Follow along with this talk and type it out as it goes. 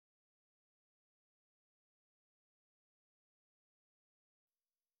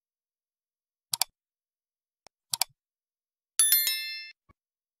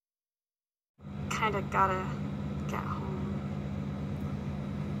kinda gotta get home.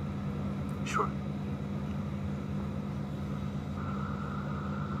 Sure.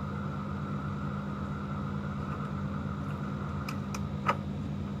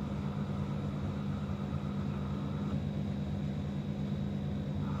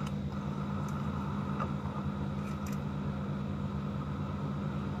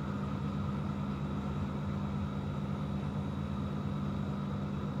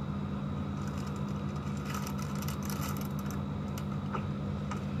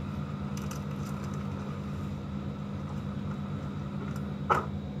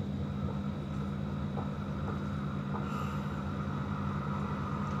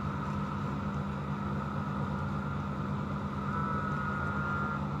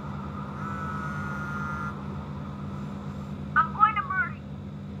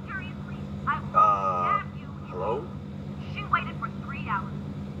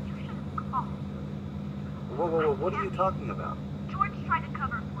 What are you talking about? George tried to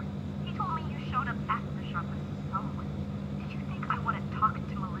cover for you. He told me you showed up at the shop with someone. Did you think I want to talk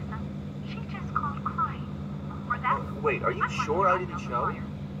to Melissa? She just called crying. For that... Oh, wait, are you sure I didn't show?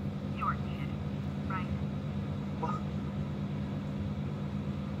 You're kidding, right? What?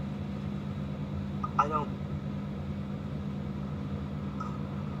 I don't...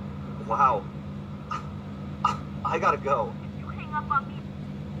 Wow. I gotta go. If you hang up on me...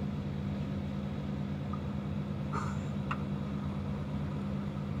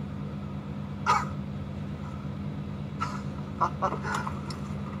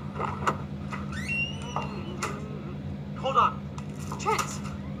 Hold on. Trent!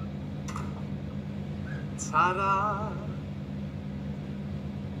 Ta-da!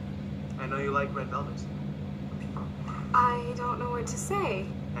 I know you like red velvet. I don't know what to say.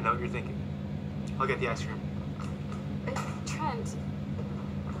 I know what you're thinking. I'll get the ice cream. Trent,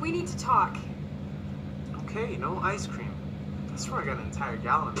 we need to talk. Okay, no ice cream. I swear I got an entire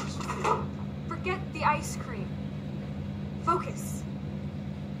gallon of this. Forget the ice cream. Focus.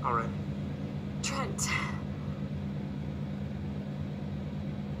 All right. Trent.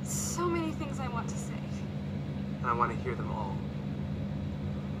 So many things I want to say. And I want to hear them all.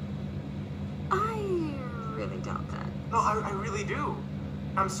 I really doubt that. No, I really do.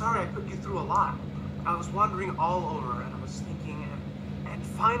 I'm sorry I put you through a lot. I was wandering all over, and I was thinking, and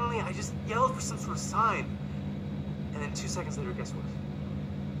finally I just yelled for some sort of sign. And then 2 seconds later, guess what?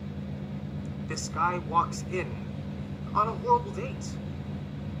 This guy walks in on a horrible date.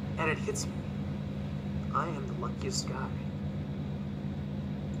 And it hits me. I am the luckiest guy.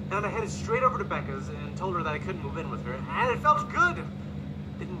 And I headed straight over to Becca's and told her that I couldn't move in with her, and it felt good. It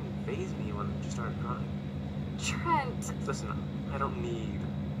didn't faze me when she started crying. Trent. Listen, I don't need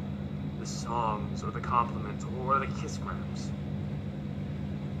the songs or the compliments or the kiss grabs.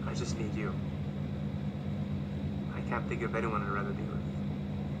 I just need you. I can't think of anyone I'd rather be with.